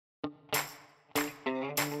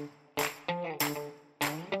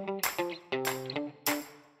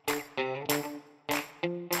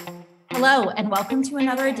Hello, and welcome to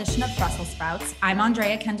another edition of Brussels Sprouts. I'm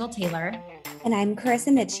Andrea Kendall-Taylor. And I'm Carissa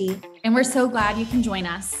Mitchie. And we're so glad you can join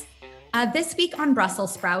us. This week on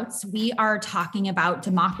Brussels Sprouts, we are talking about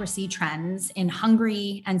democracy trends in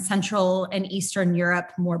Hungary and Central and Eastern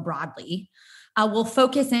Europe more broadly. We'll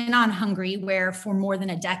focus in on Hungary, where for more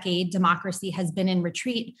than a decade, democracy has been in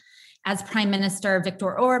retreat as Prime Minister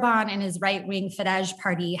Viktor Orban and his right-wing Fidesz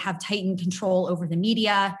party have tightened control over the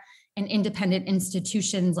media and independent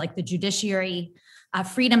institutions like the judiciary.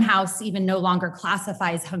 Freedom House even no longer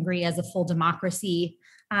classifies Hungary as a full democracy,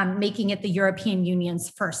 making it the European Union's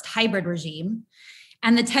first hybrid regime.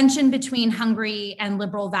 And the tension between Hungary and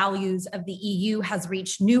liberal values of the EU has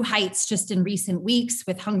reached new heights just in recent weeks,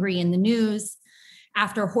 with Hungary in the news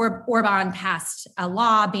after Orban passed a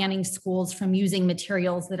law banning schools from using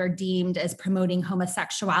materials that are deemed as promoting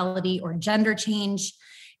homosexuality or gender change.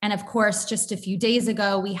 And of course, just a few days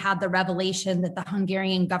ago, we had the revelation that the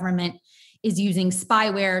Hungarian government is using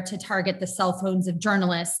spyware to target the cell phones of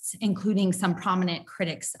journalists, including some prominent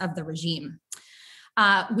critics of the regime.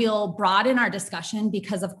 We'll broaden our discussion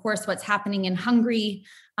because, of course, what's happening in Hungary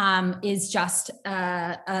is just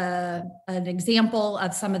an example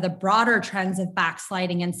of some of the broader trends of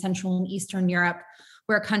backsliding in Central and Eastern Europe,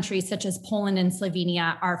 where countries such as Poland and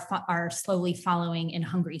Slovenia are slowly following in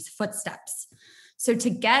Hungary's footsteps. So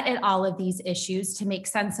to get at all of these issues, to make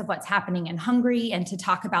sense of what's happening in Hungary and to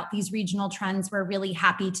talk about these regional trends, we're really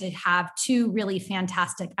happy to have two really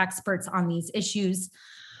fantastic experts on these issues.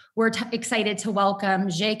 We're excited to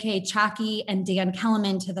welcome J.K. Csaki and Dan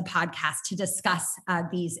Kellerman to the podcast to discuss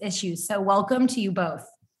these issues. So welcome to you both.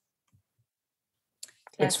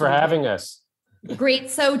 Thanks for having us. Great.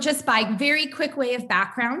 So just by very quick way of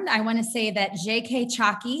background, I want to say that J.K.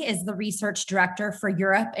 Csaki is the research director for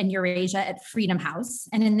Europe and Eurasia at Freedom House.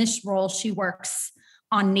 And in this role, she works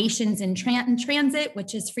on Nations in Transit,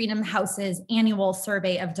 which is Freedom House's annual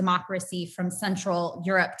survey of democracy from Central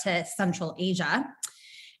Europe to Central Asia.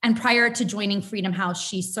 And prior to joining Freedom House,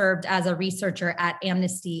 she served as a researcher at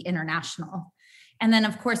Amnesty International. And then,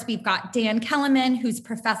 of course, we've got Dan Kellerman, who's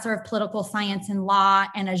professor of political science and law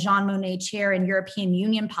and a Jean Monnet chair in European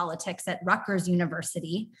Union politics at Rutgers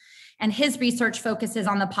University. And his research focuses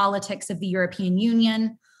on the politics of the European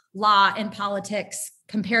Union, law and politics,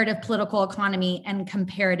 comparative political economy, and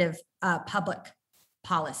comparative public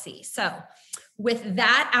policy. So with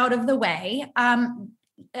that out of the way,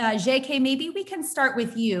 JK, maybe we can start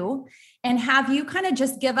with you and have you kind of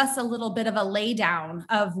just give us a little bit of a laydown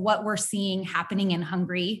of what we're seeing happening in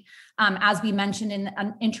Hungary. As we mentioned in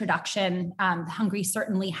the introduction, Hungary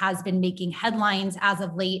certainly has been making headlines as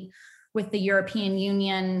of late with the European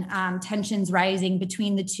Union, tensions rising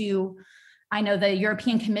between the two. I know the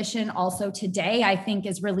European Commission also today, I think,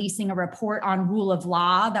 is releasing a report on rule of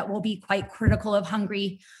law that will be quite critical of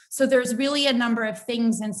Hungary. So there's really a number of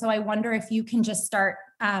things. And so I wonder if you can just start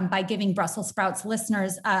by giving Brussels Sprouts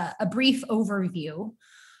listeners a brief overview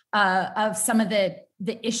of some of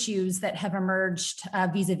the issues that have emerged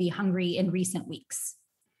vis-a-vis Hungary in recent weeks.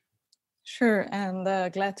 Sure, and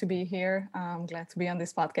glad to be here. Glad to be on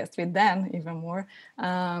this podcast with Dan even more.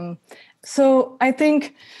 So I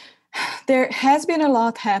think there has been a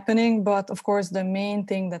lot happening, but of course, the main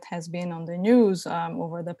thing that has been on the news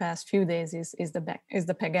over the past few days is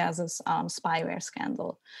the Pegasus spyware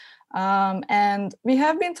scandal. And we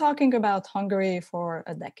have been talking about Hungary for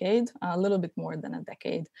a decade, a little bit more than a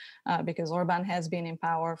decade, because Orban has been in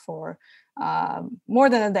power for more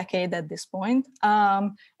than a decade at this point.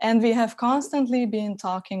 And we have constantly been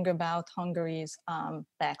talking about Hungary's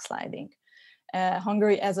backsliding.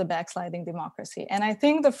 Hungary as a backsliding democracy. And I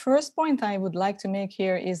think the first point I would like to make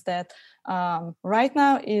here is that right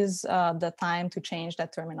now is the time to change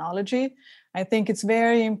that terminology. I think it's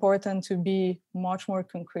very important to be much more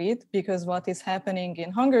concrete, because what is happening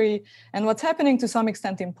in Hungary and what's happening to some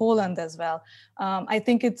extent in Poland as well, I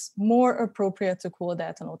think it's more appropriate to call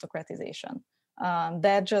that an autocratization.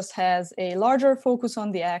 That just has a larger focus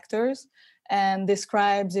on the actors and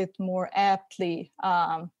describes it more aptly,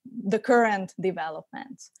 the current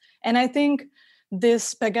developments. And I think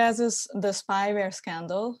this Pegasus, the spyware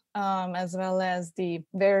scandal, as well as the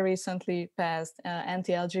very recently passed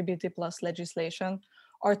anti-LGBT plus legislation,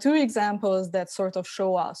 are two examples that sort of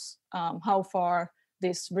show us how far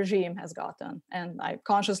this regime has gotten. And I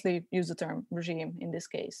consciously use the term regime in this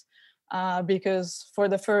case, because for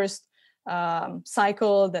the first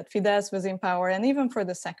cycle that Fidesz was in power, and even for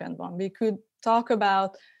the second one, we could talk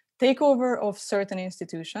about takeover of certain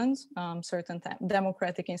institutions, certain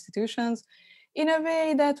democratic institutions, in a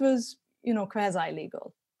way that was,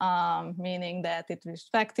 quasi-legal, meaning that it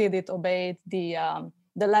respected, it obeyed the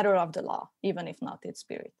letter of the law, even if not its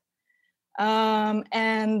spirit.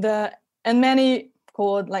 And many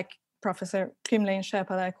called, like Professor Kim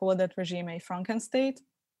Lane-Shepard called that regime a Frankenstate,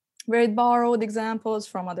 where it borrowed examples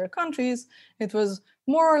from other countries. It was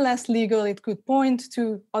more or less legal. It could point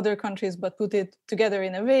to other countries, but put it together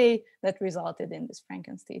in a way that resulted in this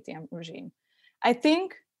Frankensteinian regime. I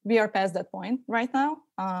think we are past that point right now,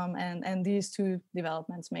 and these two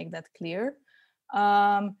developments make that clear.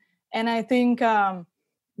 And I think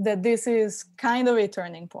that this is kind of a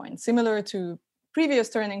turning point, similar to previous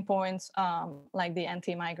turning points, like the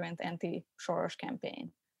anti-migrant, anti-Soros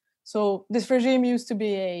campaign. So this regime used to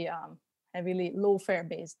be a heavily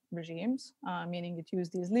lawfare-based regimes, meaning it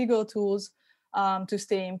used these legal tools to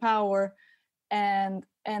stay in power. And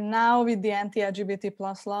now with the anti-LGBT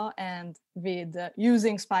plus law and with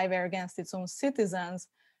using spyware against its own citizens,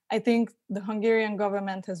 I think the Hungarian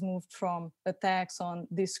government has moved from attacks on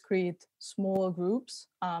discrete small groups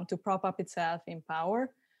to prop up itself in power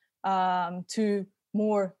to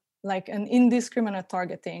more like an indiscriminate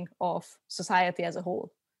targeting of society as a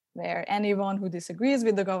whole, where anyone who disagrees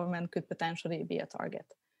with the government could potentially be a target.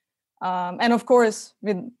 And of course,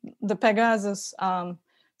 with the Pegasus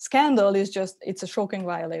scandal, it's a shocking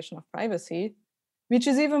violation of privacy, which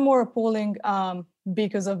is even more appalling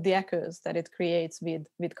because of the echoes that it creates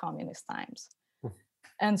with communist times.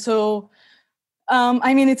 And so,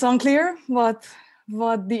 I mean, it's unclear what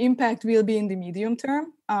the impact will be in the medium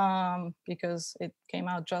term, because it came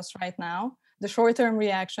out just right now. The short-term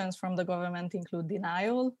reactions from the government include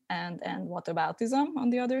denial and whataboutism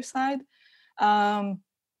on the other side.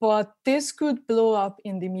 But this could blow up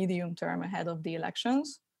in the medium term ahead of the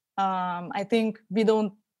elections. I think we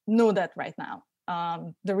don't know that right now.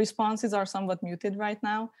 The responses are somewhat muted right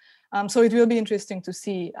now. So it will be interesting to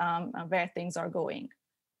see where things are going.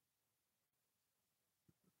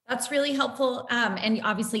 That's really helpful. And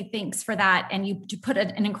obviously, thanks for that. And you put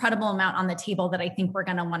an incredible amount on the table that I think we're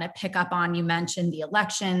going to want to pick up on. You mentioned the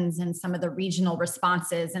elections and some of the regional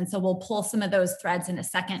responses. And so we'll pull some of those threads in a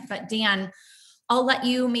second. But Dan, I'll let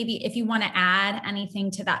you maybe, if you want to add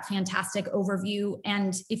anything to that fantastic overview.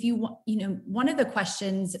 And if one of the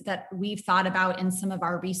questions that we've thought about in some of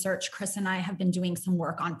our research, Chris and I have been doing some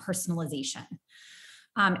work on personalization.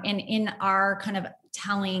 And in our kind of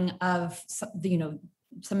telling of,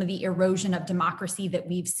 some of the erosion of democracy that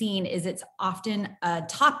we've seen is it's often a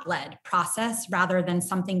top-led process rather than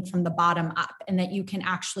something from the bottom up, and that you can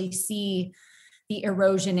actually see the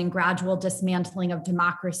erosion and gradual dismantling of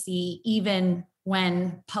democracy even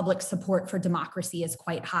when public support for democracy is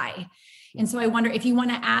quite high. And so I wonder if you want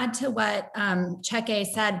to add to what Cheke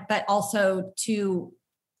said, but also to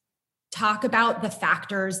talk about the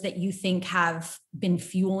factors that you think have been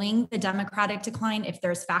fueling the democratic decline, if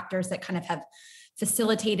there's factors that kind of have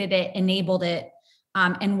facilitated it, enabled it,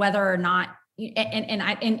 and whether or not, and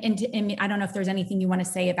I don't know if there's anything you want to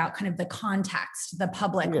say about kind of the context, the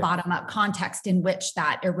public bottom-up context in which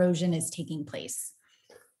that erosion is taking place.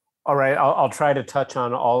 All right, I'll try to touch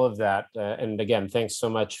on all of that. And again, thanks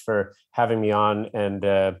so much for having me on and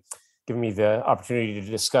giving me the opportunity to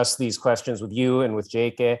discuss these questions with you and with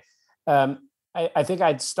Jake. I think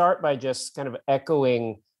I'd start by just kind of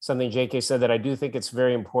echoing something Jake said, that I do think it's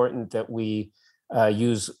very important that we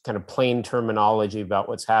use kind of plain terminology about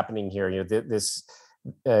what's happening here. This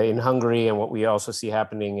in Hungary and what we also see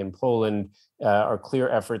happening in Poland are clear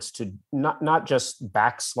efforts to not just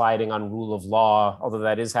backsliding on rule of law, although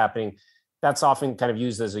that is happening. That's often kind of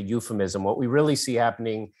used as a euphemism. What we really see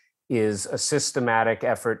happening is a systematic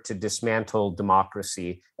effort to dismantle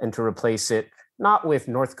democracy and to replace it not with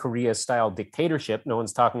North Korea style dictatorship. No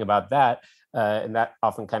one's talking about that. And that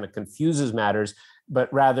often kind of confuses matters,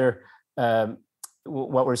 but rather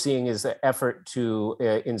what we're seeing is an effort to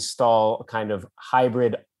install a kind of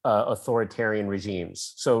hybrid authoritarian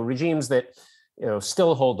regimes. So regimes that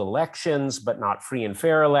still hold elections, but not free and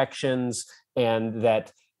fair elections, and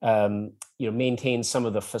that maintain some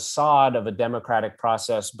of the facade of a democratic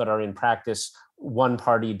process, but are in practice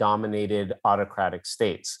one-party dominated autocratic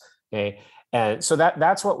states. Okay. And so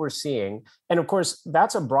that's what we're seeing. And of course,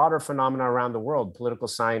 that's a broader phenomenon around the world. Political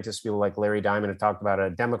scientists, people like Larry Diamond, have talked about a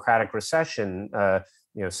democratic recession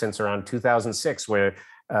since around 2006, where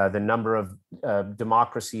the number of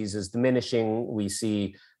democracies is diminishing. We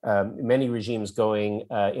see many regimes going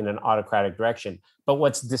in an autocratic direction. But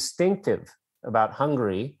what's distinctive about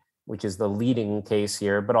Hungary, which is the leading case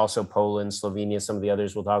here, but also Poland, Slovenia, some of the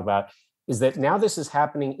others we'll talk about, is that now this is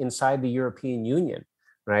happening inside the European Union,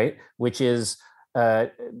 right? Which is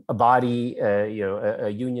a body, a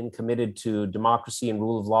union committed to democracy and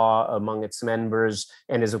rule of law among its members,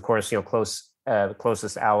 and is of course,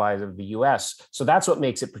 closest allies of the U.S. So that's what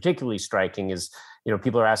makes it particularly striking. Is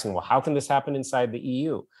people are asking, well, how can this happen inside the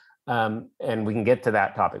EU? And we can get to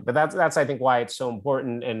that topic, but that's I think why it's so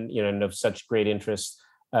important and of such great interest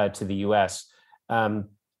to the U.S. And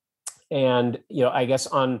I guess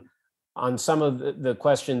on some of the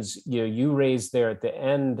questions you raised there at the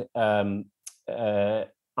end, on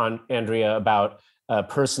Andrea, about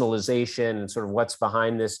personalization and sort of what's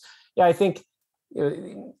behind this. Yeah, I think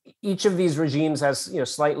each of these regimes has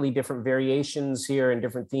slightly different variations here and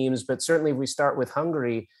different themes, but certainly if we start with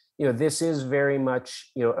Hungary, this is very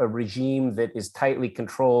much a regime that is tightly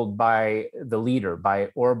controlled by the leader, by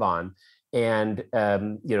Orban, and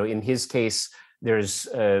in his case, there's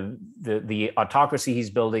the autocracy he's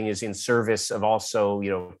building is in service of also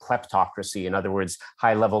kleptocracy. In other words,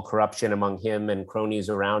 high level corruption among him and cronies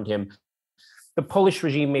around him. The Polish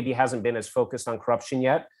regime maybe hasn't been as focused on corruption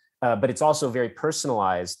yet, but it's also very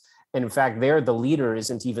personalized. And in fact, there the leader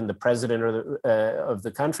isn't even the president of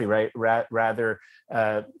the country, right? Rather,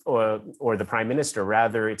 or the prime minister.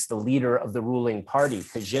 Rather, it's the leader of the ruling party,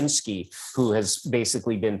 Kaczynski, who has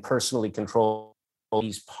basically been personally controlled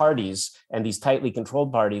these parties and these tightly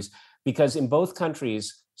controlled parties, because in both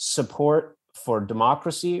countries, support for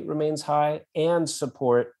democracy remains high and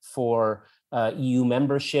support for EU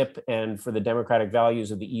membership and for the democratic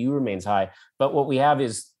values of the EU remains high. But what we have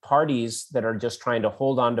is parties that are just trying to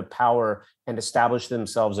hold on to power and establish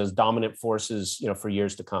themselves as dominant forces, for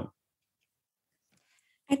years to come.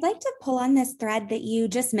 I'd like to pull on this thread that you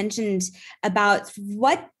just mentioned about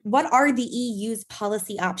what are the EU's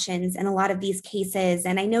policy options in a lot of these cases.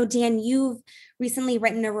 And I know, Dan, you've recently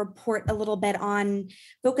written a report a little bit on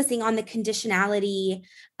focusing on the conditionality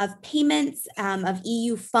of payments of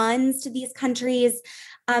EU funds to these countries.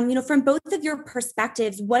 From both of your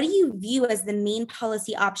perspectives, what do you view as the main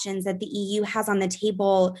policy options that the EU has on the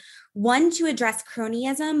table? One, to address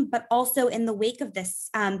cronyism, but also in the wake of this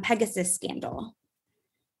Pegasus scandal.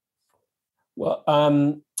 Well,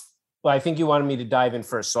 I think you wanted me to dive in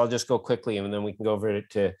first, so I'll just go quickly and then we can go over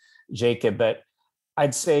to Jacob. But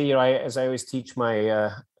I'd say, as I always teach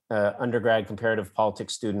my undergrad comparative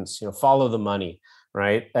politics students, follow the money,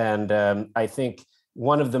 right? And I think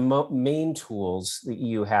one of the main tools the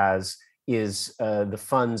EU has is the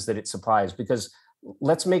funds that it supplies, because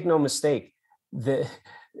let's make no mistake, the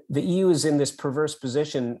EU is in this perverse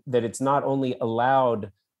position that it's not only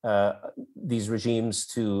allowed these regimes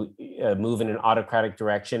to move in an autocratic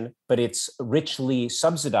direction, but it's richly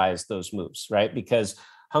subsidized those moves, right? Because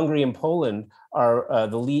Hungary and Poland are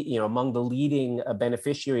among the leading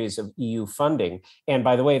beneficiaries of EU funding. And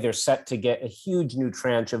by the way, they're set to get a huge new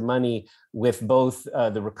tranche of money with both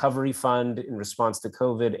the recovery fund in response to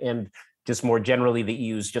COVID and just more generally, the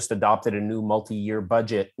EU's just adopted a new multi-year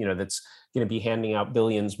budget, that's going to be handing out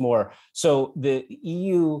billions more. So the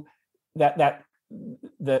EU,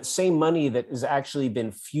 the same money that has actually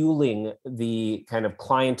been fueling the kind of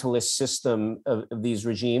clientelist system of these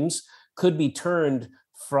regimes could be turned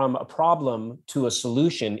from a problem to a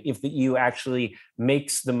solution if the EU actually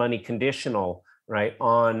makes the money conditional, right,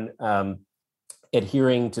 on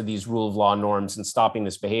adhering to these rule of law norms and stopping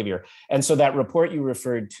this behavior. And so that report you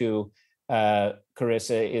referred to,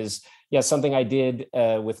 Carissa, is something I did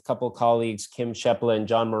with a couple of colleagues, Kim Scheppele and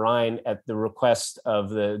John Marine, at the request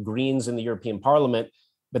of the Greens in the European Parliament.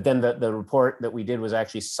 But then the report that we did was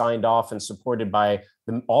actually signed off and supported by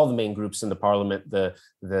all the main groups in the Parliament,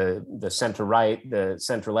 the center-right, the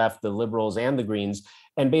center-left, the Liberals, and the Greens.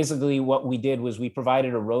 And basically what we did was we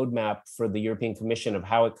provided a roadmap for the European Commission of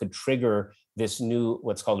how it could trigger this new,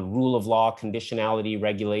 what's called a rule of law conditionality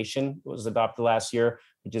regulation, was adopted last year,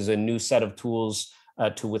 which is a new set of tools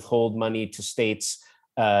to withhold money to states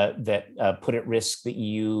that put at risk the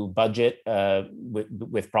EU budget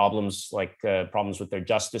with problems like problems with their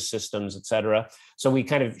justice systems, et cetera. So we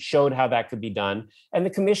kind of showed how that could be done. And the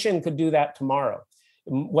Commission could do that tomorrow.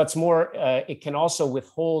 What's more, it can also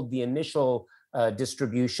withhold the initial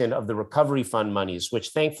distribution of the recovery fund monies, which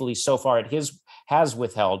thankfully so far it has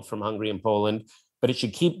withheld from Hungary and Poland, but it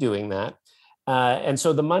should keep doing that. And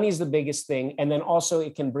so the money is the biggest thing. And then also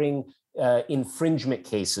it can bring infringement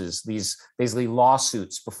cases, these basically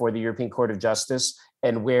lawsuits before the European Court of Justice,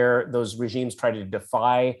 and where those regimes try to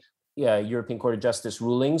defy European Court of Justice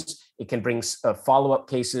rulings, it can bring follow-up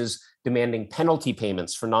cases demanding penalty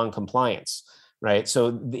payments for non-compliance, right? So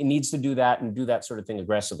it needs to do that and do that sort of thing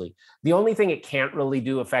aggressively. The only thing it can't really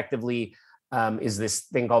do effectively is this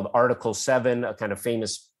thing called Article 7, a kind of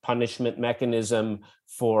famous punishment mechanism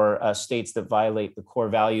for states that violate the core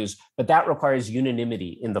values, but that requires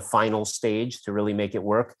unanimity in the final stage to really make it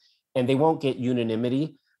work. And they won't get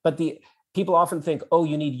unanimity, but people often think, oh,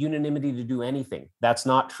 you need unanimity to do anything. That's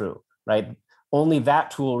not true, right? only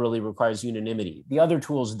that tool really requires unanimity. The other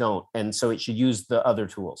tools don't, and so it should use the other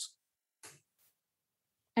tools.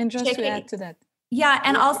 And just to add to that. Yeah,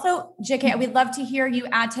 and also, JK, we'd love to hear you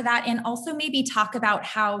add to that, and also maybe talk about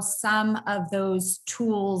how some of those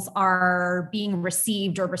tools are being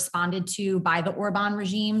received or responded to by the Orban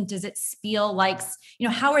regime. Does it feel like,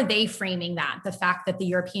 how are they framing that? The fact that the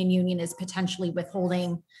European Union is potentially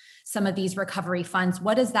withholding some of these recovery funds.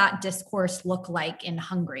 What does that discourse look like in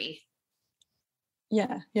Hungary?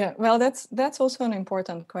 Yeah. Well, that's also an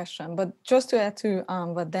important question. But just to add to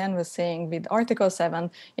what Dan was saying with Article 7,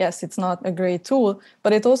 yes, it's not a great tool,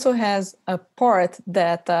 but it also has a part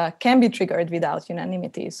that can be triggered without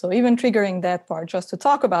unanimity. So even triggering that part just to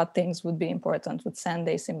talk about things would be important, would send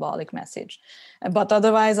a symbolic message. But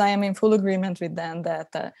otherwise, I am in full agreement with Dan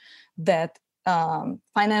that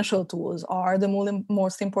financial tools are the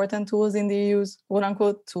most important tools in the EU's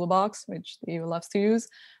quote-unquote toolbox, which the EU loves to use.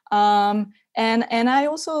 And I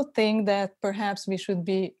also think that perhaps we should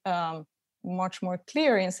be much more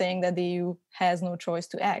clear in saying that the EU has no choice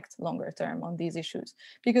to act longer term on these issues,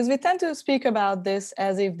 because we tend to speak about this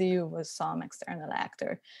as if the EU was some external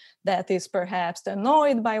actor that is perhaps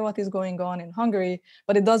annoyed by what is going on in Hungary,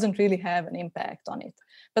 but it doesn't really have an impact on it.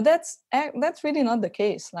 But that's really not the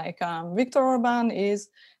case. Like Viktor Orban is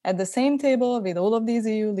at the same table with all of these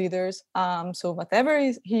EU leaders. So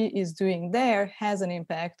whatever he is doing there has an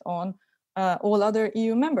impact on all other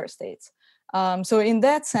EU member states. So in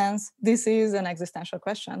that sense, this is an existential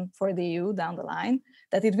question for the EU down the line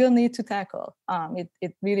that it will need to tackle.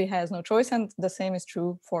 It really has no choice, and the same is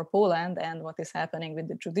true for Poland and what is happening with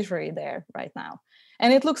the judiciary there right now.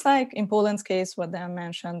 And it looks like in Poland's case, what Dan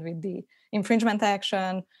mentioned with the infringement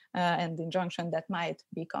action and the injunction that might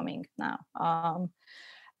be coming now.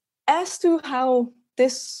 As to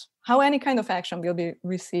how any kind of action will be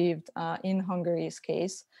received in Hungary's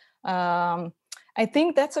case, I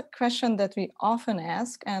think that's a question that we often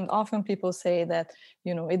ask, and often people say that,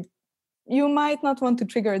 you might not want to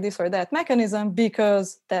trigger this or that mechanism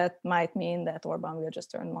because that might mean that Orban will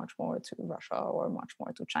just turn much more to Russia or much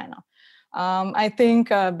more to China. I think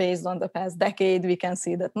based on the past decade, we can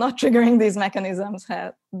see that not triggering these mechanisms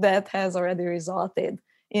that has already resulted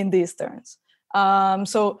in these turns.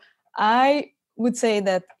 So I would say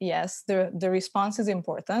that, yes, the response is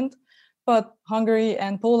important, but Hungary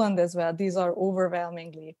and Poland as well, these are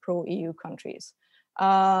overwhelmingly pro-EU countries.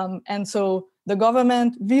 And so the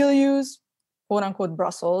government will use, quote unquote,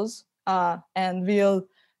 Brussels and will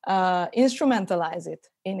instrumentalize it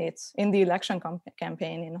in the election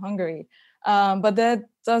campaign in Hungary. But that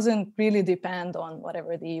doesn't really depend on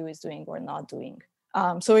whatever the EU is doing or not doing.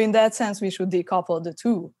 So in that sense, we should decouple the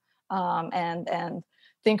two and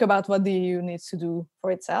think about what the EU needs to do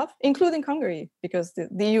for itself, including Hungary, because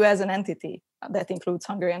the EU as an entity that includes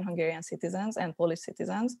Hungary and Hungarian citizens and Polish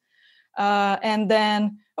citizens. And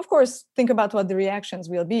then, of course, think about what the reactions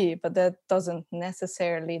will be, but that doesn't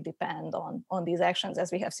necessarily depend on these actions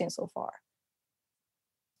as we have seen so far.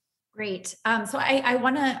 Great. So I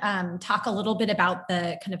want to talk a little bit about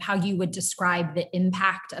the kind of how you would describe the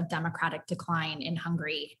impact of democratic decline in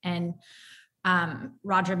Hungary. And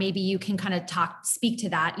Roger, maybe you can kind of speak to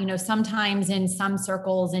that. Sometimes in some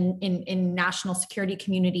circles in national security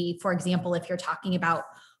community, for example, if you're talking about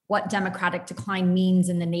what democratic decline means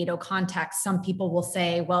in the NATO context, some people will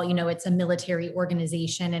say, well, it's a military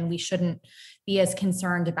organization and we shouldn't be as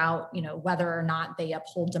concerned about, whether or not they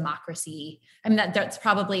uphold democracy. I mean, that's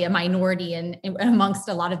probably a minority amongst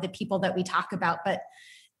a lot of the people that we talk about, but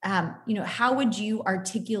how would you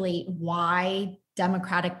articulate why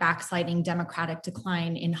democratic backsliding, democratic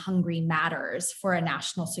decline in Hungary matters for a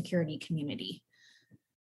national security community?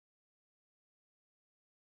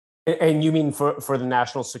 And you mean for the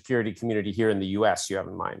national security community here in the US, you have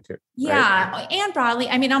in mind too? Yeah, right? And broadly,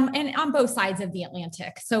 I mean, on both sides of the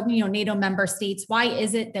Atlantic. So, NATO member states, why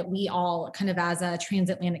is it that we all kind of as a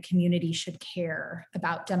transatlantic community should care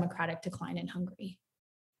about democratic decline in Hungary?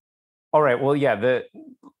 All right, well, yeah,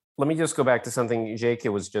 let me just go back to something Jake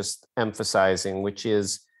was just emphasizing, which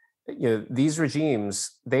is, these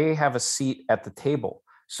regimes, they have a seat at the table.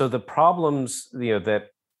 So the problems, that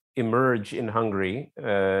emerge in Hungary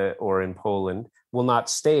or in Poland will not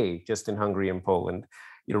stay just in Hungary and Poland.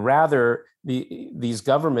 Rather, these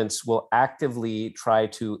governments will actively try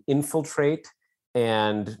to infiltrate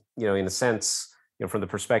and, in a sense, from the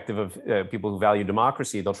perspective of people who value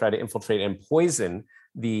democracy, they'll try to infiltrate and poison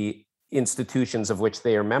the institutions of which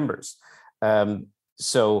they are members.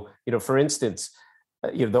 So, for instance,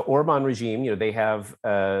 the Orban regime, they have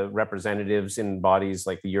representatives in bodies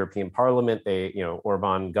like the European Parliament.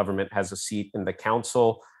 Orban government has a seat in the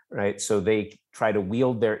council, right? So they try to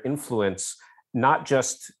wield their influence not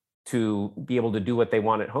just to be able to do what they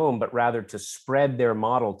want at home, but rather to spread their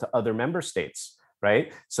model to other member states,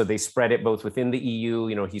 right? So they spread it both within the EU.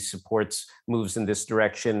 He supports moves in this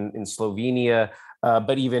direction in Slovenia,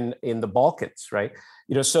 but even in the Balkans, right?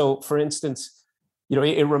 So for instance,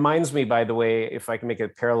 it reminds me, by the way, if I can make a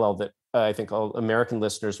parallel that I think all American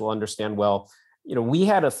listeners will understand well, we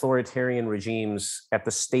had authoritarian regimes at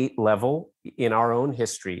the state level in our own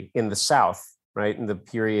history in the South, right? In the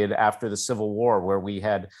period after the Civil War, where we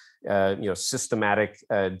had, systematic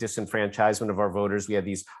disenfranchisement of our voters. We had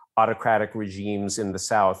these autocratic regimes in the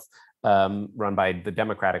South run by the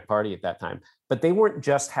Democratic Party at that time. But they weren't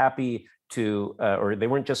just happy to, or they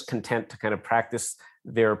weren't just content to kind of practice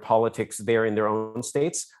their politics there in their own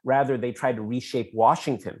states. Rather, they tried to reshape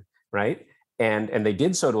Washington, right? And they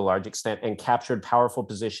did so to a large extent and captured powerful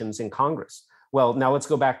positions in Congress. Well, now let's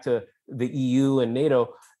go back to the EU and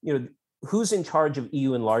NATO. Who's in charge of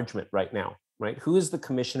EU enlargement right now, right? Who is the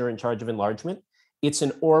commissioner in charge of enlargement? It's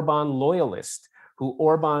an Orban loyalist who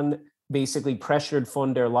Orban basically pressured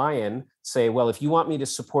von der Leyen, say, well, if you want me to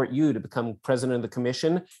support you to become president of the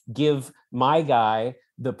commission, give my guy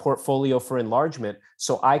the portfolio for enlargement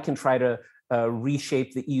so I can try to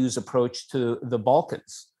reshape the EU's approach to the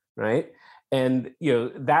Balkans, right? And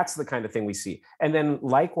that's the kind of thing we see. And then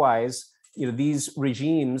likewise, these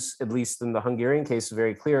regimes, at least in the Hungarian case,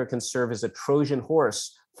 very clear, can serve as a Trojan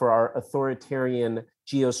horse for our authoritarian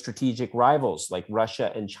geostrategic rivals like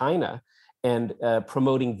Russia and China, and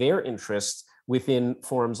promoting their interests within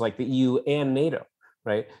forums like the EU and NATO,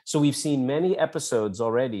 right? So we've seen many episodes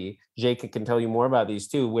already, Jake can tell you more about these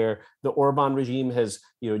too, where the Orban regime has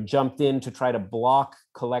jumped in to try to block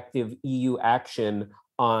collective EU action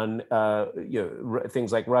on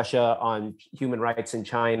things like Russia, on human rights in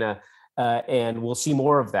China, and we'll see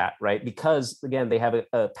more of that, right? Because again, they have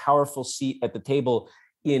a powerful seat at the table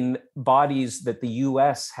in bodies that the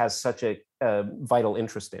US has such a vital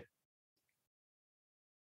interest in.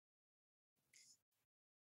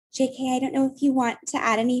 JK, I don't know if you want to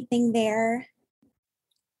add anything there.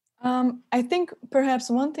 I think perhaps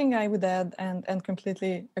one thing I would add, and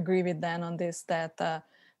completely agree with Dan on this, that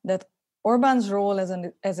Orban's role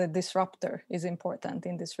as a disruptor is important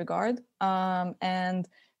in this regard. And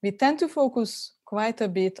we tend to focus quite a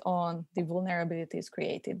bit on the vulnerabilities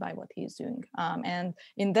created by what he's doing. And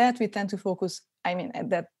in that, we tend to focus,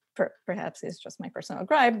 that perhaps is just my personal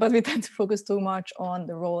gripe, but we tend to focus too much on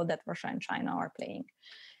the role that Russia and China are playing.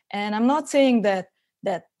 And I'm not saying that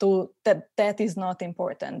is not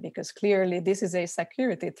important, because clearly this is a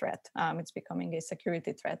security threat. It's becoming a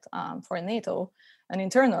security threat for NATO, an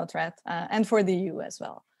internal threat, and for the EU as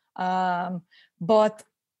well. But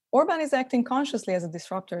Orban is acting consciously as a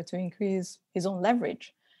disruptor to increase his own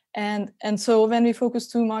leverage. And so when we focus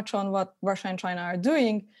too much on what Russia and China are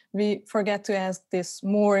doing, we forget to ask this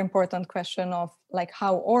more important question of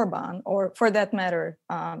how Orban, or for that matter,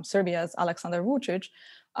 Serbia's Aleksandar Vučić,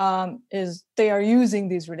 they are using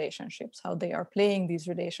these relationships, how they are playing these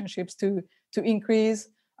relationships to increase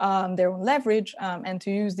their own leverage and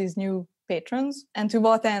to use these new patrons, and to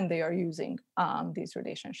what end they are using these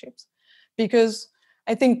relationships. Because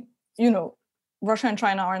I think, Russia and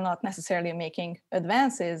China are not necessarily making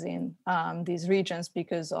advances in these regions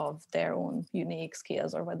because of their own unique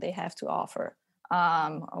skills or what they have to offer,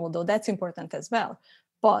 although that's important as well.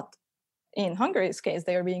 But in Hungary's case,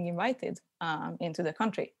 they are being invited into the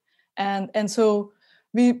country. And so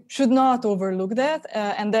we should not overlook that,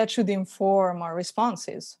 and that should inform our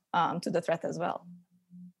responses to the threat as well.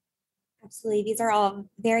 Absolutely. These are all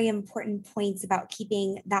very important points about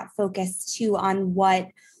keeping that focus too on what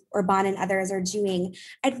Orban and others are doing.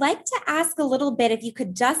 I'd like to ask a little bit, if you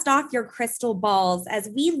could dust off your crystal balls as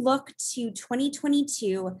we look to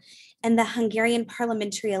 2022 and the Hungarian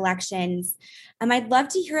parliamentary elections. I'd love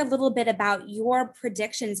to hear a little bit about your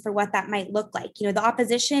predictions for what that might look like. The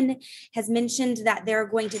opposition has mentioned that they're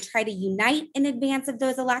going to try to unite in advance of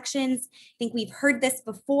those elections. I think we've heard this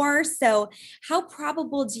before. So how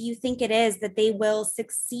probable do you think it is that they will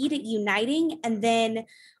succeed at uniting? And then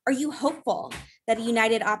are you hopeful that a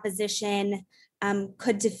united opposition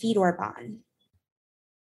could defeat Orban?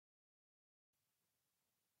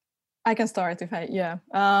 I can start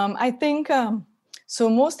I think, so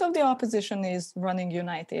most of the opposition is running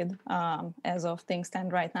united as of things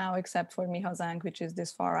stand right now, except for Mihazánk, which is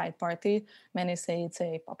this far-right party. Many say it's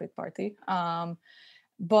a puppet party.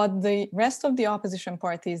 But the rest of the opposition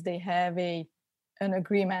parties, they have an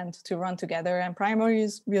agreement to run together, and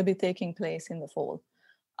primaries will be taking place in the fall.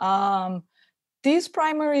 These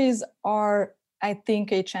primaries are, I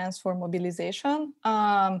think, a chance for mobilization.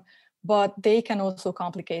 but they can also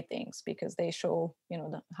complicate things because they show,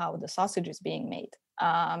 how the sausage is being made.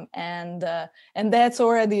 And that's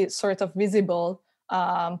already sort of visible.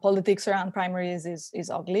 Politics around primaries is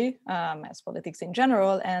ugly, as politics in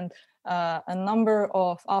general, and a number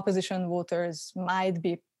of opposition voters might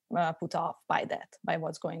be put off by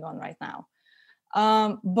what's going on right now.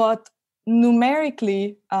 But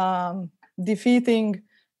numerically, defeating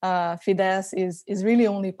Fidesz is really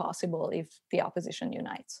only possible if the opposition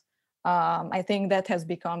unites. I think that has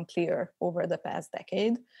become clear over the past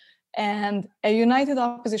decade. And a united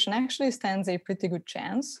opposition actually stands a pretty good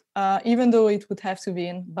chance, even though it would have to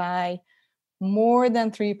win by more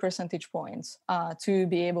than 3 percentage points to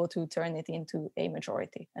be able to turn it into a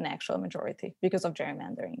majority, an actual majority, because of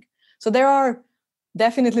gerrymandering. So there are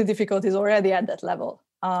definitely difficulties already at that level,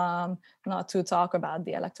 not to talk about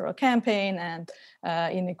the electoral campaign and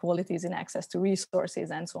inequalities in access to resources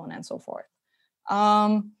and so on and so forth.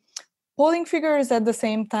 Polling figures at the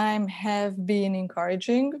same time have been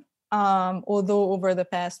encouraging, although over the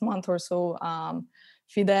past month or so,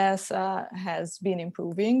 Fidesz has been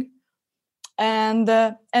improving. And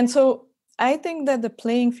so I think that the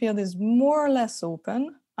playing field is more or less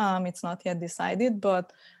open. It's not yet decided,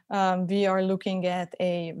 but we are looking at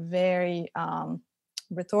a very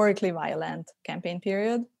rhetorically violent campaign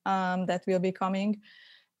period that will be coming.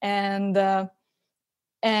 And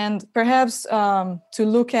perhaps to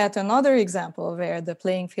look at another example where the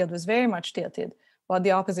playing field was very much tilted, but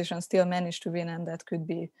the opposition still managed to win, and that could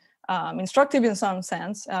be instructive in some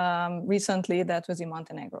sense. Recently, that was in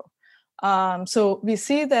Montenegro. So we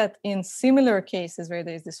see that in similar cases where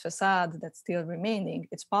there is this facade that's still remaining,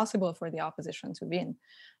 it's possible for the opposition to win,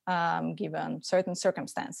 given certain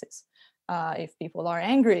circumstances. If people are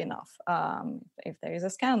angry enough, if there is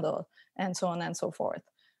a scandal, and so on and so forth.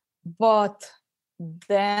 But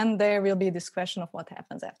then there will be this question of what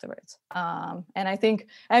happens afterwards. And I think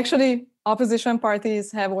actually opposition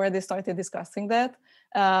parties have already started discussing that.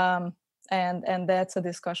 And that's a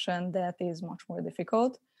discussion that is much more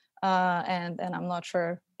difficult. And I'm not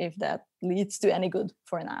sure if that leads to any good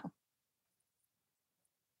for now.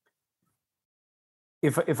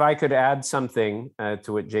 If I could add something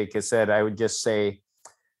to what Jake has said, I would just say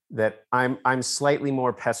that I'm slightly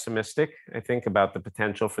more pessimistic, I think, about the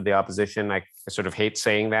potential for the opposition. I sort of hate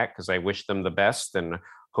saying that because I wish them the best and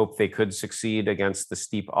hope they could succeed against the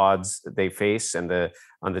steep odds they face and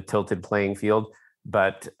on the tilted playing field.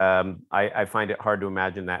 But I find it hard to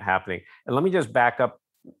imagine that happening. And let me just back up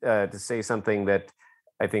to say something that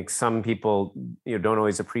I think some people don't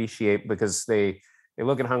always appreciate, because they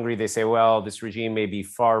look at Hungary, they say, well, this regime may be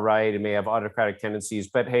far right, it may have autocratic tendencies,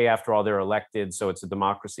 but hey, after all, they're elected, so it's a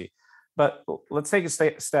democracy. But let's take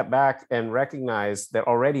a step back and recognize that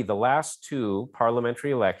already the last two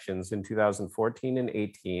parliamentary elections in 2014 and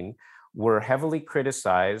 18 were heavily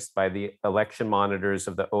criticized by the election monitors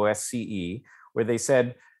of the OSCE, where they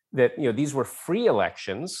said that these were free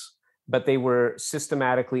elections, but they were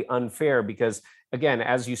systematically unfair because, again,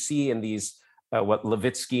 as you see in these what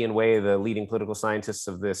Levitsky and Way, the leading political scientists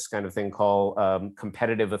of this kind of thing, call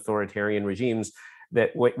competitive authoritarian regimes,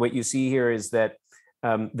 that what you see here is that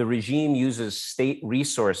the regime uses state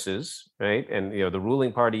resources, right? And the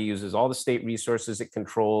ruling party uses all the state resources it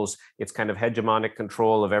controls, its kind of hegemonic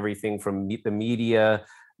control of everything from the media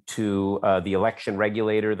to the election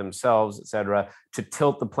regulator themselves, et cetera, to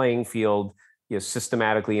tilt the playing field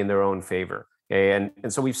systematically in their own favor. Okay?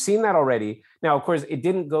 And so we've seen that already. Now, of course, it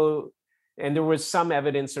didn't go. And there was some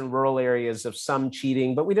evidence in rural areas of some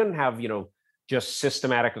cheating, but we didn't have, just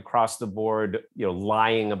systematic across the board,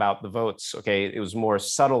 lying about the votes. Okay, it was more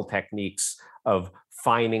subtle techniques of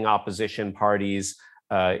fining opposition parties,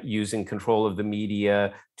 using control of the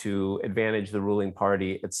media to advantage the ruling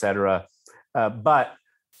party, et cetera. But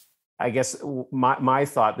I guess my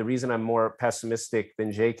thought, the reason I'm more pessimistic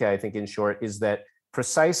than Jake, I think, in short, is that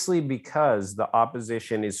precisely because the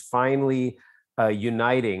opposition is finally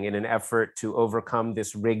uniting in an effort to overcome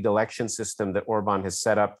this rigged election system that Orban has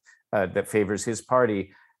set up that favors his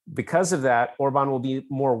party. Because of that, Orban will be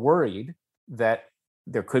more worried that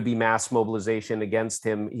there could be mass mobilization against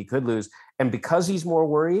him. He could lose. And because he's more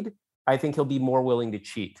worried, I think he'll be more willing to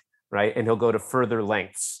cheat, right? And he'll go to further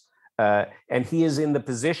lengths. And he is in the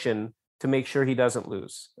position to make sure he doesn't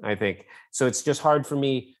lose, I think. So it's just hard for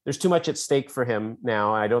me. There's too much at stake for him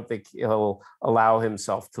now. I don't think he'll allow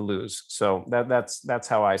himself to lose. So that's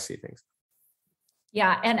how I see things.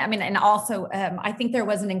 Yeah. And I mean, and also, I think there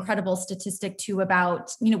was an incredible statistic too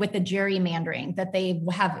about, with the gerrymandering, that they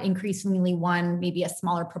have increasingly won maybe a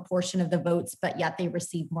smaller proportion of the votes, but yet they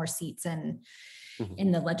receive more seats in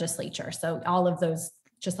the legislature. So all of those,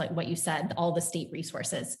 just like what you said, all the state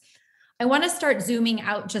resources. I want to start zooming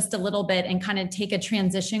out just a little bit and kind of take a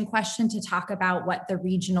transition question to talk about what the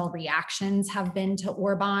regional reactions have been to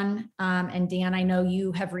Orban. And Dan, I know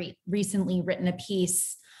you have recently written a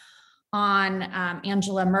piece on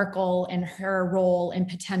Angela Merkel and her role in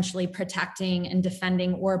potentially protecting and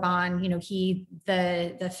defending Orban. You know,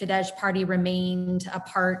 the Fidesz party remained a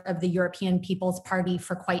part of the European People's Party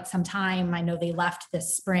for quite some time. I know they left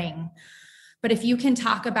this spring. But if you can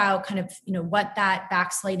talk about kind of, you know, what that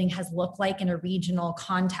backsliding has looked like in a regional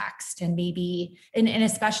context, and maybe, and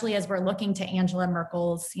especially as we're looking to Angela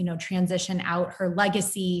Merkel's, you know, transition out, her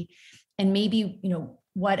legacy, and maybe, you know,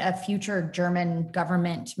 what a future German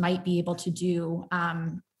government might be able to do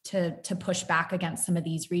to push back against some of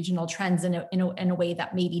these regional trends in a way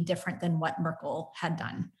that may be different than what Merkel had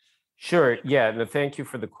done. Sure. Yeah. No, thank you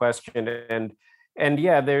for the question. And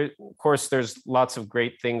yeah, of course, there's lots of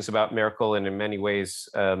great things about Merkel, and in many ways,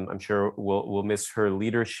 I'm sure we'll miss her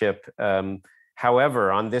leadership.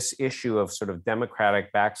 However, on this issue of sort of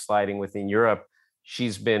democratic backsliding within Europe,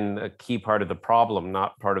 she's been a key part of the problem,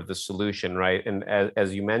 not part of the solution, right? And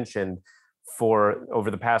as you mentioned, for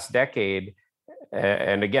over the past decade,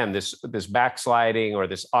 and again, this backsliding or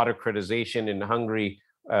this autocratization in Hungary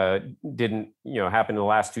didn't, you know, happen in the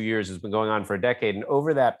last 2 years. It's been going on for a decade, and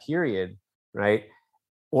over that period, right,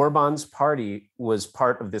 Orban's party was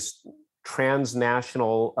part of this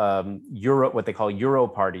transnational what they call Euro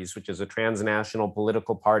parties, which is a transnational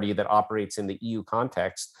political party that operates in the EU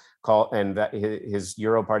context, and that his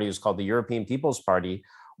Euro party is called the European People's Party,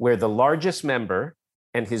 where the largest member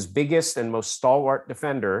and his biggest and most stalwart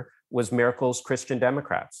defender was Merkel's Christian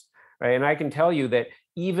Democrats, right? And I can tell you that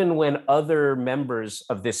even when other members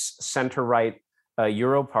of this center-right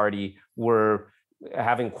Euro party were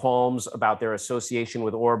having qualms about their association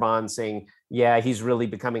with Orban, saying, yeah, he's really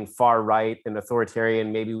becoming far right and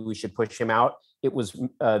authoritarian, maybe we should push him out, it was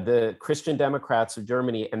the Christian Democrats of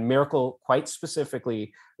Germany and Merkel quite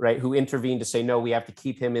specifically, right, who intervened to say, no, we have to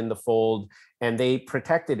keep him in the fold, and they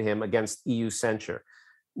protected him against EU censure.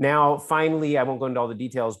 Now, finally, I won't go into all the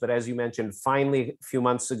details, but as you mentioned, finally, a few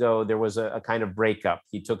months ago, there was a kind of breakup.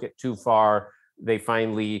 He took it too far. They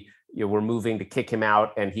finally were moving to kick him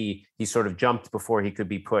out, and he sort of jumped before he could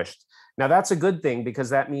be pushed. Now, that's a good thing, because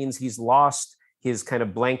that means he's lost his kind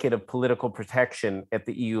of blanket of political protection at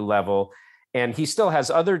the EU level. And he still has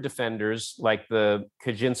other defenders, like the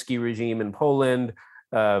Kaczynski regime in Poland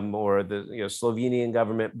or the Slovenian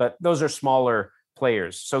government, but those are smaller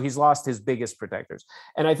players. So he's lost his biggest protectors.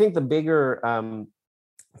 And I think the bigger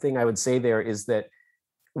thing I would say there is that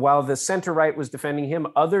while the center-right was defending him,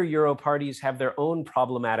 other Euro parties have their own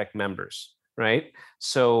problematic members, right?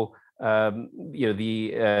 So the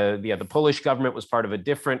Polish government was part of a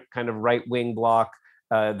different kind of right-wing bloc.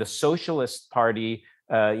 The Socialist Party,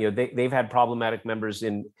 they've had problematic members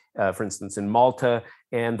in, for instance, in Malta,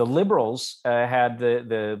 and the Liberals had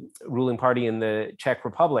the ruling party in the Czech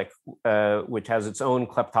Republic, which has its own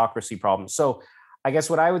kleptocracy problems. So I guess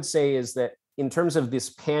what I would say is that in terms of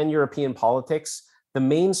this pan-European politics, the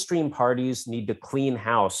mainstream parties need to clean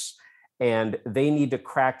house, and they need to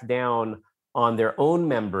crack down on their own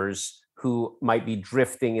members who might be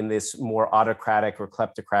drifting in this more autocratic or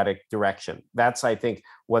kleptocratic direction. That's, I think,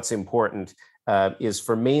 what's important, is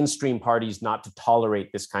for mainstream parties not to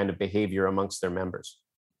tolerate this kind of behavior amongst their members.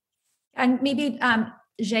 And maybe,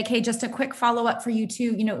 JK, just a quick follow-up for you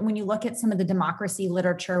too. When you look at some of the democracy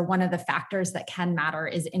literature, one of the factors that can matter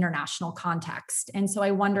is international context. And so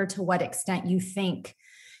I wonder to what extent you think,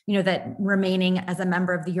 that remaining as a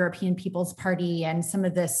member of the European People's Party and some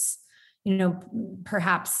of this,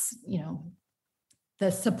 perhaps,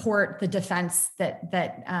 the support, the defense that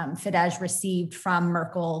Fidesz received from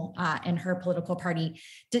Merkel and her political party,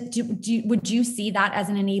 would you see that as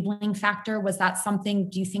an enabling factor? Was that something,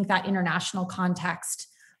 do you think that international context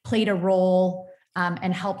played a role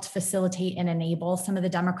and helped facilitate and enable some of the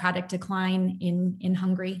democratic decline in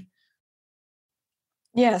Hungary?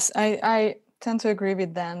 Yes, I tend to agree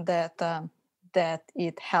with Dan that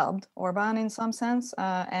it helped Orban in some sense,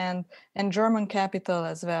 and German capital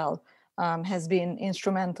as well. Has been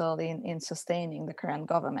instrumental in sustaining the current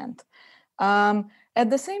government. At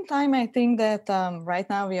the same time, I think that right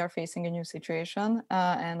now we are facing a new situation.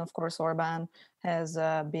 And of course, Orban has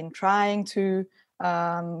been trying to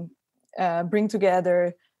bring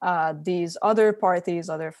together these other parties,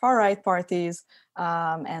 other far-right parties,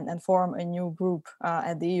 and form a new group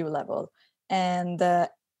at the EU level. And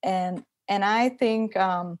I think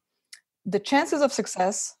the chances of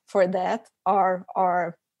success for that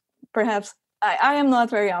are perhaps I am not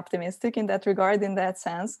very optimistic in that regard, in that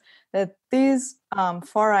sense, that these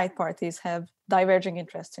far-right parties have diverging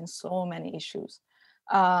interests in so many issues.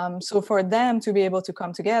 So for them to be able to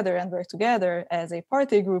come together and work together as a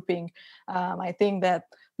party grouping, I think that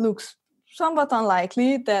looks somewhat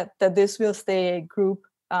unlikely that this will stay a group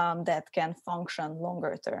that can function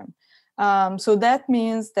longer term. So that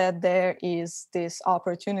means that there is this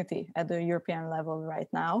opportunity at the European level right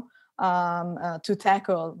now to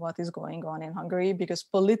tackle what is going on in Hungary, because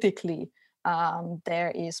politically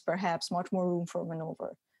there is perhaps much more room for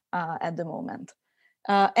maneuver at the moment.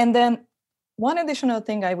 And then one additional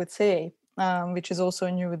thing I would say, which is also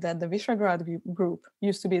new, that the Visegrad group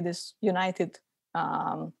used to be this united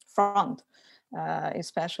front,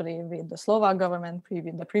 especially with the Slovak government,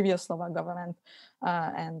 the previous Slovak government,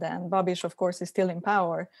 and then Babiš, of course, is still in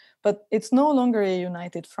power, but it's no longer a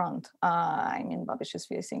united front. I mean, Babiš is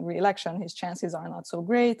facing re-election, his chances are not so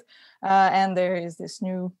great, and there is this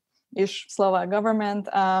new-ish Slovak government,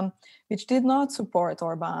 which did not support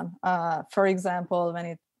Orbán, for example, when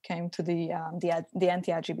it came to the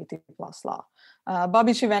anti-LGBT plus law.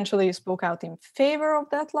 Babiš eventually spoke out in favor of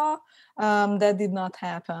that law. That did not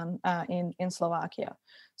happen in Slovakia.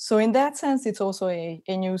 So in that sense, it's also a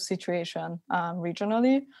new situation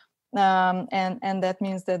regionally. And that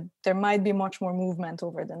means that there might be much more movement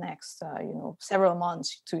over the next several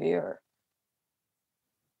months to a year.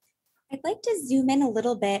 I'd like to zoom in a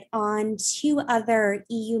little bit on two other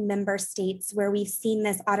EU member states where we've seen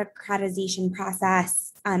this autocratization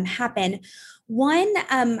process happen. One,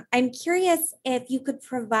 I'm curious if you could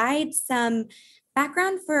provide some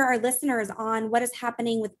background for our listeners on what is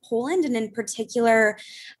happening with Poland, and in particular,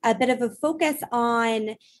 a bit of a focus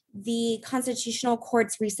on the Constitutional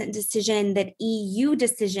Court's recent decision that EU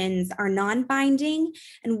decisions are non-binding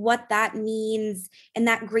and what that means in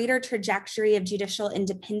that greater trajectory of judicial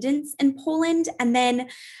independence in Poland. And then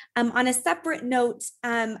on a separate note,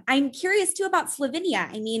 I'm curious too about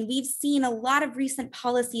Slovenia. I mean, we've seen a lot of recent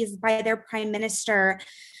policies by their prime minister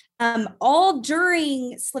all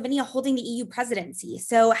during Slovenia holding the EU presidency.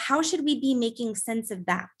 So how should we be making sense of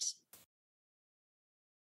that?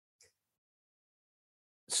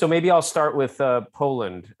 So maybe I'll start with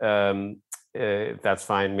Poland, if that's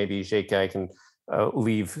fine. Maybe Željka, I can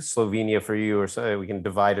leave Slovenia for you, or so we can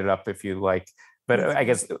divide it up if you like. But I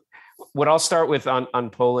guess what I'll start with on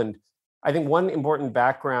Poland, I think one important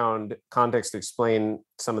background context to explain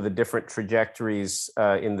some of the different trajectories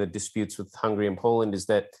in the disputes with Hungary and Poland is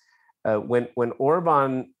that when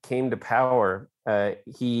Orbán came to power,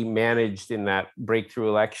 he managed in that breakthrough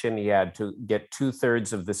election, he had to get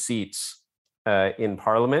 2/3 of the seats in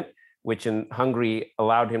parliament, which in Hungary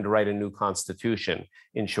allowed him to write a new constitution,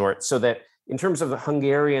 in short, so that in terms of the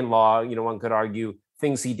Hungarian law, one could argue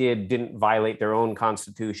things he did didn't violate their own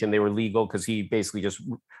constitution. They were legal because he basically just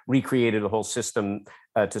recreated the whole system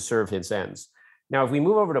to serve his ends. Now, if we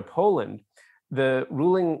move over to Poland, the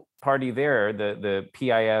ruling party there, the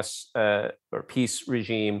PIS or peace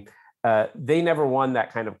regime, they never won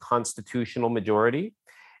that kind of constitutional majority.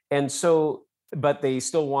 And so, but they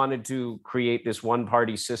still wanted to create this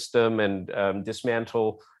one-party system and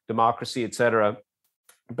dismantle democracy, et cetera.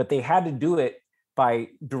 But they had to do it by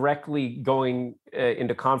directly going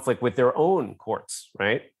into conflict with their own courts,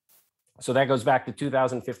 right? So that goes back to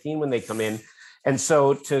 2015 when they come in. And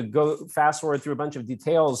so to go fast forward through a bunch of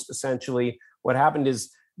details, essentially, what happened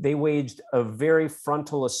is they waged a very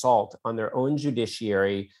frontal assault on their own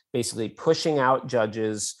judiciary, basically pushing out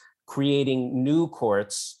judges, creating new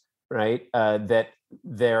courts, right? That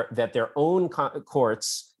their own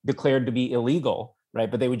courts declared to be illegal, right?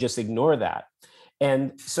 But they would just ignore that.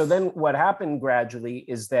 And so then what happened gradually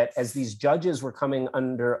is that as these judges were coming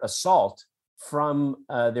under assault from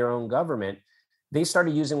their own government, they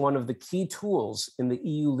started using one of the key tools in the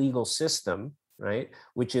EU legal system, right?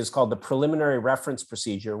 Which is called the preliminary reference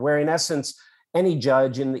procedure, where in essence, any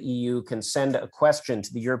judge in the EU can send a question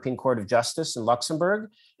to the European Court of Justice in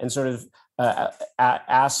Luxembourg and sort of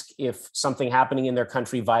ask if something happening in their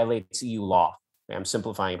country violates EU law. I'm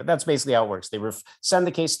simplifying, but that's basically how it works. They send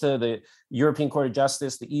the case to the European Court of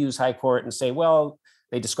Justice, the EU's High Court, and say, well,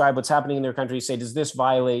 they describe what's happening in their country, say, does this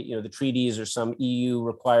violate, the treaties or some EU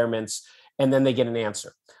requirements? And then they get an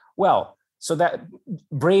answer. Well, so that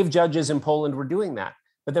brave judges in Poland were doing that.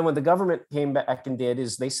 But then what the government came back and did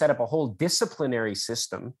is they set up a whole disciplinary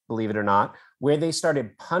system, believe it or not, where they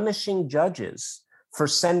started punishing judges for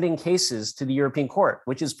sending cases to the European Court,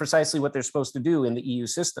 which is precisely what they're supposed to do in the EU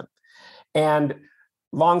system. And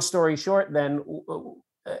long story short, then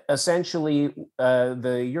essentially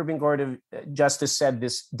the European Court of Justice said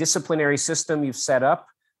this disciplinary system you've set up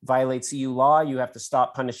violates EU law, you have to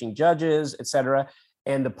stop punishing judges, et cetera.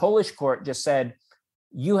 And the Polish court just said,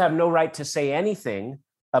 you have no right to say anything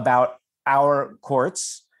about our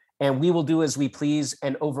courts, and we will do as we please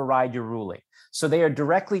and override your ruling. So they are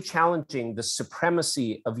directly challenging the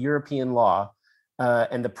supremacy of European law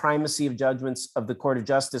and the primacy of judgments of the Court of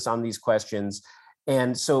Justice on these questions.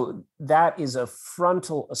 And so that is a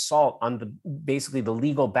frontal assault on basically the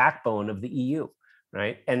legal backbone of the EU,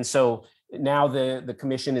 right? And so now the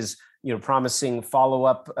Commission is promising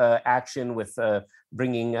follow-up action with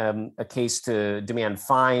bringing a case to demand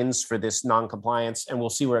fines for this non-compliance, and we'll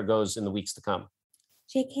see where it goes in the weeks to come.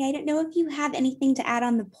 JK, I don't know if you have anything to add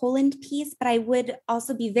on the Poland piece, but I would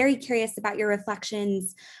also be very curious about your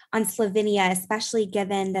reflections on Slovenia, especially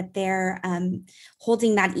given that they're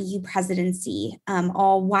holding that EU presidency,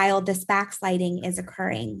 all while this backsliding is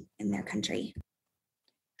occurring in their country.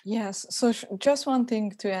 Yes, so just one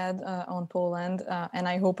thing to add on Poland, and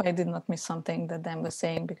I hope I did not miss something that Dan was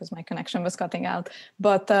saying because my connection was cutting out.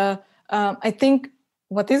 But I think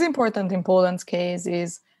what is important in Poland's case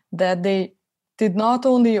is that they did not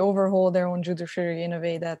only overhaul their own judiciary in a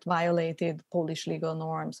way that violated Polish legal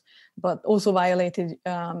norms, but also violated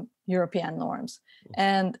European norms.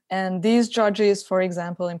 And these judges, for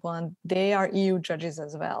example, in Poland, they are EU judges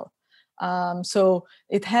as well. So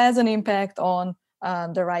it has an impact on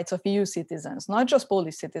the rights of EU citizens, not just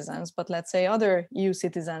Polish citizens, but let's say other EU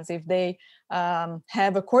citizens. If they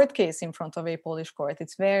have a court case in front of a Polish court,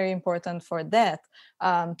 it's very important for that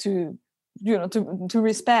to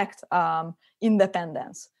respect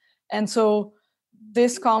independence. And so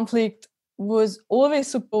this conflict was always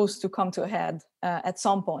supposed to come to a head at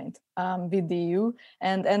some point with the EU,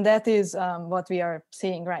 and that is what we are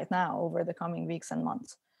seeing right now over the coming weeks and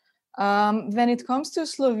months. When it comes to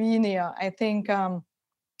Slovenia, I think,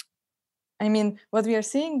 what we are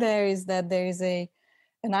seeing there is that there is an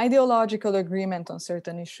ideological agreement on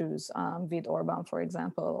certain issues with Orban, for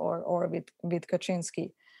example, or with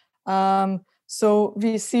Kaczynski. So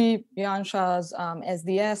we see Janša's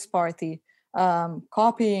SDS party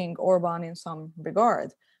copying Orban in some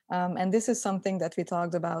regard. And this is something that we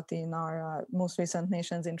talked about in our most recent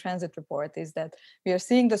Nations in Transit report, is that we are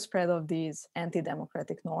seeing the spread of these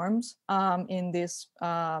anti-democratic norms in this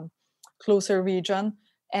closer region,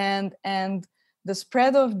 and the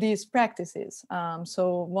spread of these practices.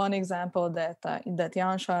 So one example that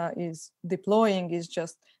Janša is deploying is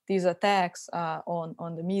just these attacks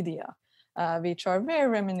on the media, which are very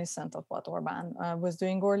reminiscent of what Orban was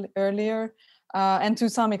doing earlier. And to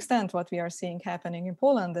some extent, what we are seeing happening in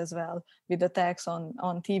Poland as well, with attacks on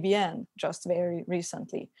TVN just very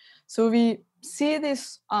recently. So we see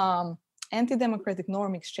this anti-democratic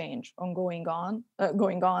norm exchange going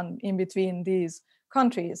on in between these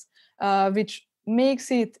countries, which makes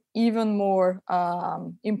it even more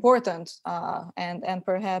important and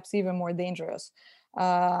perhaps even more dangerous.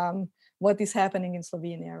 What is happening in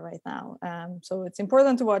Slovenia right now? So it's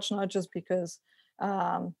important to watch, not just because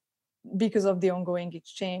of the ongoing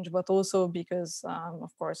exchange, but also because,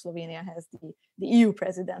 of course, Slovenia has the EU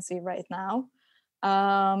presidency right now,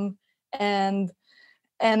 and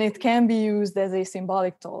it can be used as a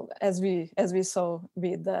symbolic tool, as we saw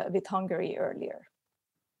with Hungary earlier.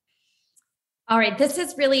 All right, this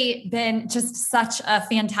has really been just such a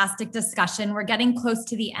fantastic discussion. We're getting close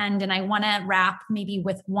to the end, and I want to wrap maybe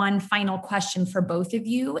with one final question for both of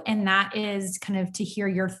you, and that is kind of to hear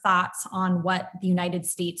your thoughts on what the United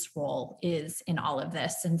States' role is in all of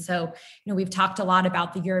this. And so, we've talked a lot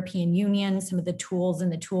about the European Union, some of the tools in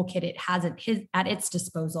the toolkit it has at its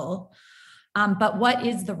disposal. But what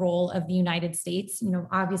is the role of the United States?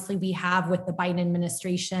 Obviously we have, with the Biden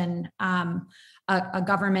administration, a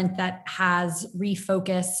government that has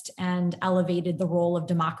refocused and elevated the role of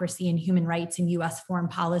democracy and human rights in U.S. foreign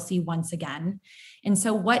policy once again. And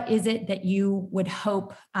so what is it that you would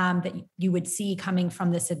hope that you would see coming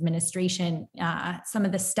from this administration, some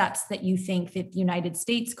of the steps that you think that the United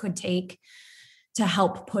States could take to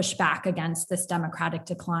help push back against this democratic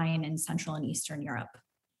decline in Central and Eastern Europe?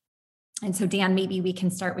 And so, Dan, maybe we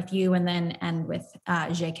can start with you and then end with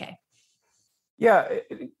JK. Yeah,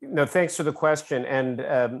 thanks for the question.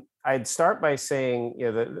 And I'd start by saying,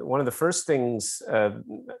 that one of the first things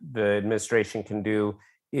the administration can do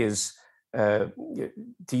is to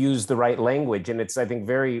use the right language. And it's, I think,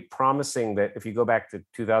 very promising that if you go back to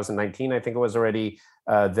 2019, I think it was already,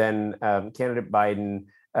 then candidate Biden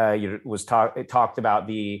talked about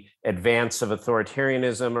the advance of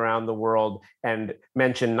authoritarianism around the world, and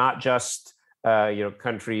mentioned not just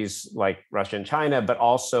countries like Russia and China, but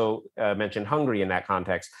also mentioned Hungary in that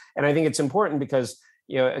context. And I think it's important because,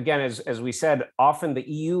 again, as we said, often the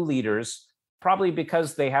EU leaders, probably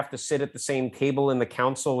because they have to sit at the same table in the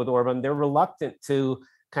council with Orban, they're reluctant to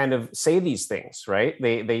kind of say these things, right?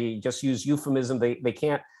 They just use euphemism. They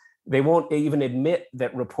can't they won't even admit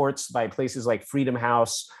that reports by places like Freedom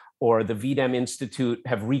House or the VDEM Institute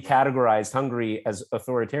have recategorized Hungary as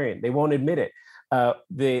authoritarian. They won't admit it.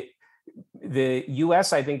 The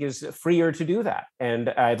U.S., I think, is freer to do that, and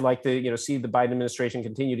I'd like to, see the Biden administration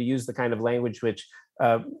continue to use the kind of language which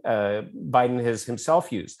Biden has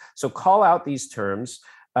himself used. So call out these terms,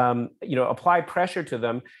 apply pressure to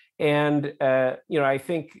them, and I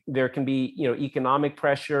think there can be economic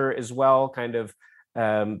pressure as well, kind of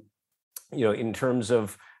in terms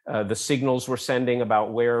of the signals we're sending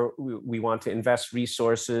about where we want to invest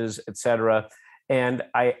resources, et cetera. And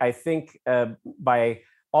I think by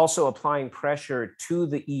also applying pressure to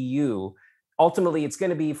the EU, ultimately it's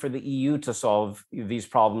going to be for the EU to solve these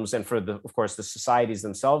problems and for of course, the societies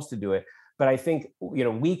themselves to do it. But I think,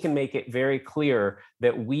 we can make it very clear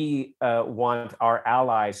that we want our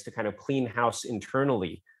allies to kind of clean house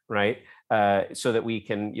internally, right? So that we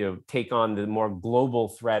can, take on the more global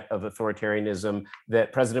threat of authoritarianism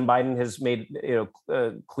that President Biden has made,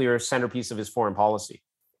 a clear centerpiece of his foreign policy.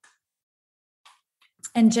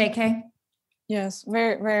 And JK? Yes,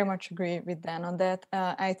 very, very much agree with Dan on that.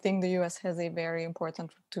 I think the US has a very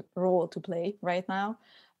important role to play right now.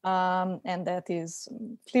 And that is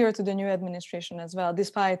clear to the new administration as well,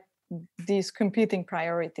 despite these competing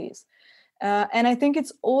priorities. And I think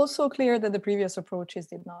it's also clear that the previous approaches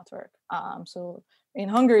did not work. So in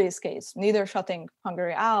Hungary's case, neither shutting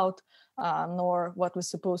Hungary out, nor what was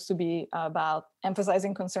supposed to be about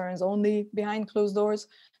emphasizing concerns only behind closed doors,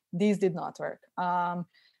 these did not work.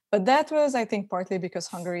 But that was, I think, partly because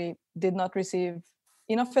Hungary did not receive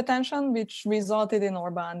enough attention, which resulted in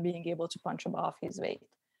Orbán being able to punch above his weight.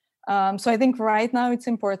 So I think right now it's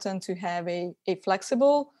important to have a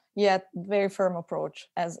flexible yet very firm approach,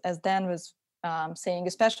 as Dan was saying,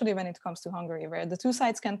 especially when it comes to Hungary, where the two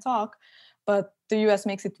sides can talk, but the US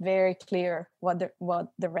makes it very clear what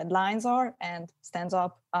the red lines are and stands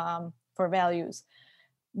up for values.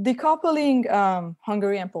 Decoupling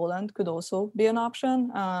Hungary and Poland could also be an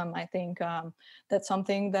option. I think that's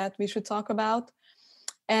something that we should talk about.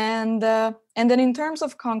 And then in terms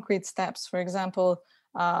of concrete steps, for example,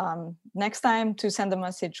 next time to send a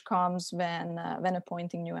message comes when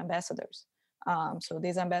appointing new ambassadors. So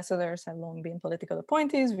these ambassadors have long been political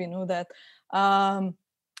appointees. We know that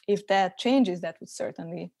if that changes, that would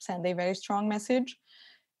certainly send a very strong message.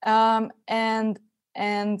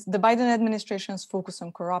 And the Biden administration's focus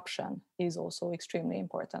on corruption is also extremely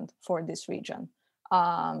important for this region.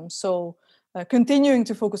 So continuing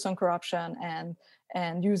to focus on corruption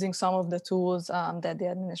and using some of the tools that the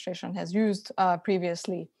administration has used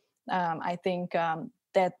previously, I think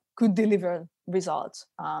that could deliver results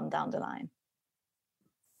down the line.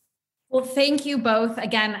 Well, thank you both.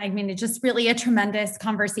 Again, I mean, it's just really a tremendous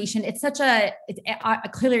conversation. It's such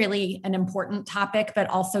clearly an important topic, but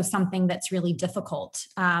also something that's really difficult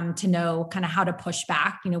to know kind of how to push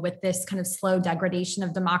back. With this kind of slow degradation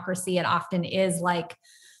of democracy, it often is like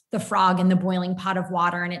the frog in the boiling pot of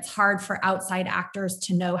water, and it's hard for outside actors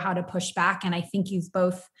to know how to push back. And I think you've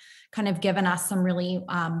both kind of given us some really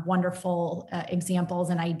wonderful examples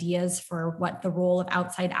and ideas for what the role of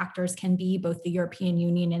outside actors can be, both the European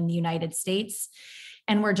Union and the United States.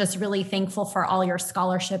 And we're just really thankful for all your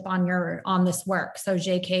scholarship on this work. So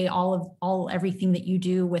JK, everything that you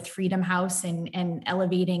do with Freedom House and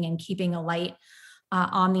elevating and keeping a light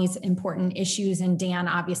on these important issues. And Dan,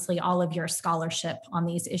 obviously, all of your scholarship on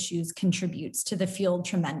these issues contributes to the field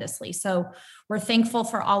tremendously. So we're thankful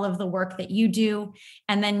for all of the work that you do.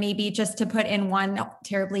 And then maybe just to put in one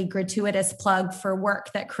terribly gratuitous plug for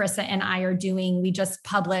work that Carissa and I are doing, we just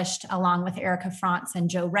published, along with Erica Frantz and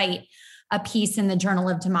Joe Wright, a piece in the Journal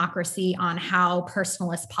of Democracy on how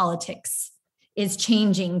personalist politics is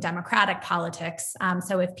changing democratic politics.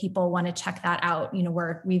 So if people want to check that out,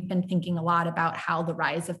 we've been thinking a lot about how the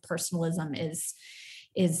rise of personalism is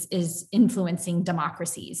influencing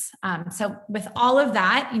democracies. So with all of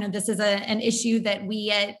that, this is an issue that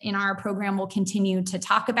we in our program will continue to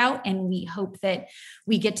talk about, and we hope that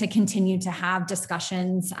we get to continue to have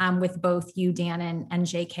discussions with both you, Dan, and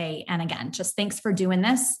JK. And again, just thanks for doing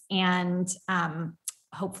this, and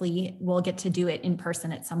hopefully we'll get to do it in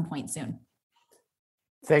person at some point soon.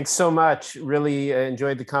 Thanks so much. Really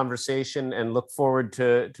enjoyed the conversation and look forward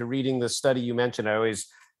to reading the study you mentioned. I always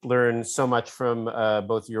learn so much from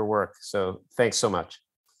both your work. So thanks so much.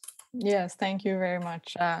 Yes, thank you very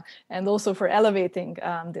much. And also for elevating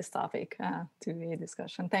this topic to a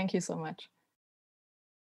discussion. Thank you so much.